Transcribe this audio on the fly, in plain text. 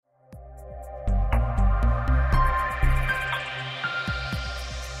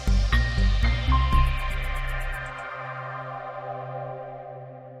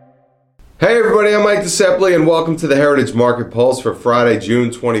Hey everybody, I'm Mike DeSepoli and welcome to the Heritage Market Pulse for Friday,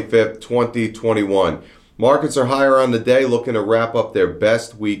 June 25th, 2021. Markets are higher on the day, looking to wrap up their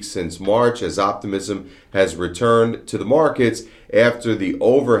best week since March as optimism has returned to the markets after the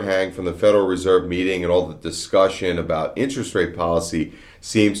overhang from the Federal Reserve meeting and all the discussion about interest rate policy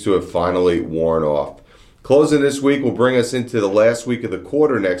seems to have finally worn off. Closing this week will bring us into the last week of the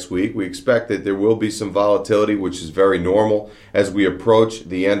quarter next week. We expect that there will be some volatility, which is very normal as we approach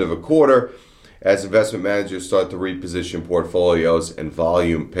the end of a quarter, as investment managers start to reposition portfolios and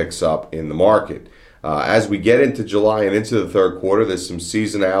volume picks up in the market. As we get into July and into the third quarter, there's some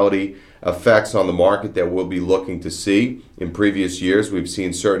seasonality effects on the market that we'll be looking to see. In previous years, we've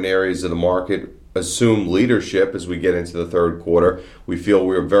seen certain areas of the market assume leadership as we get into the third quarter. We feel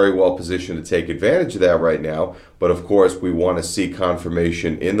we're very well positioned to take advantage of that right now, but of course we want to see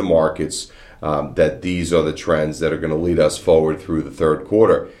confirmation in the markets that these are the trends that are going to lead us forward through the third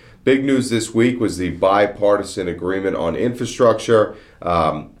quarter. Big news this week was the bipartisan agreement on infrastructure.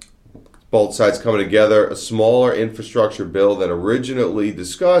 Both sides coming together, a smaller infrastructure bill than originally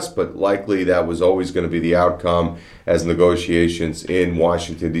discussed, but likely that was always going to be the outcome as negotiations in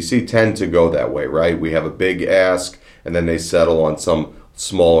Washington, D.C. tend to go that way, right? We have a big ask, and then they settle on some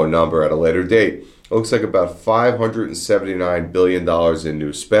smaller number at a later date. It looks like about $579 billion in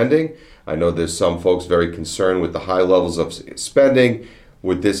new spending. I know there's some folks very concerned with the high levels of spending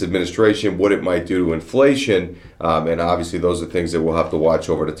with this administration, what it might do to inflation, and obviously those are things that we'll have to watch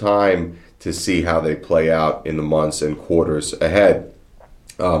over the time to see how they play out in the months and quarters ahead.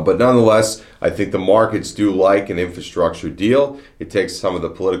 But nonetheless, I think the markets do like an infrastructure deal. It takes some of the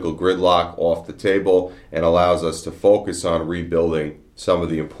political gridlock off the table and allows us to focus on rebuilding some of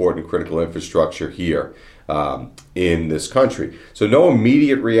the important critical infrastructure here in this country. So no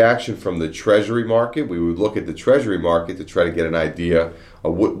immediate reaction from the Treasury market. We would look at the Treasury market to try to get an idea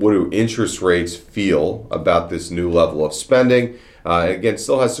of what do interest rates feel about this new level of spending. Again,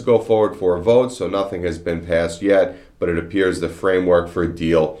 still has to go forward for a vote, so nothing has been passed yet, but it appears the framework for a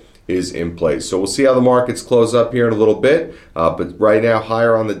deal is in place. So we'll see how the markets close up here in a little bit, but right now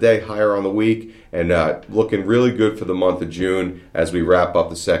higher on the day, higher on the week, and looking really good for the month of June as we wrap up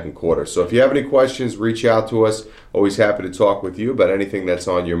the second quarter. So if you have any questions, reach out to us. Always happy to talk with you about anything that's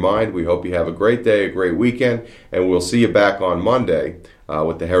on your mind. We hope you have a great day, a great weekend, and we'll see you back on Monday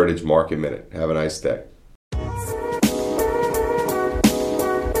with the Heritage Market Minute. Have a nice day.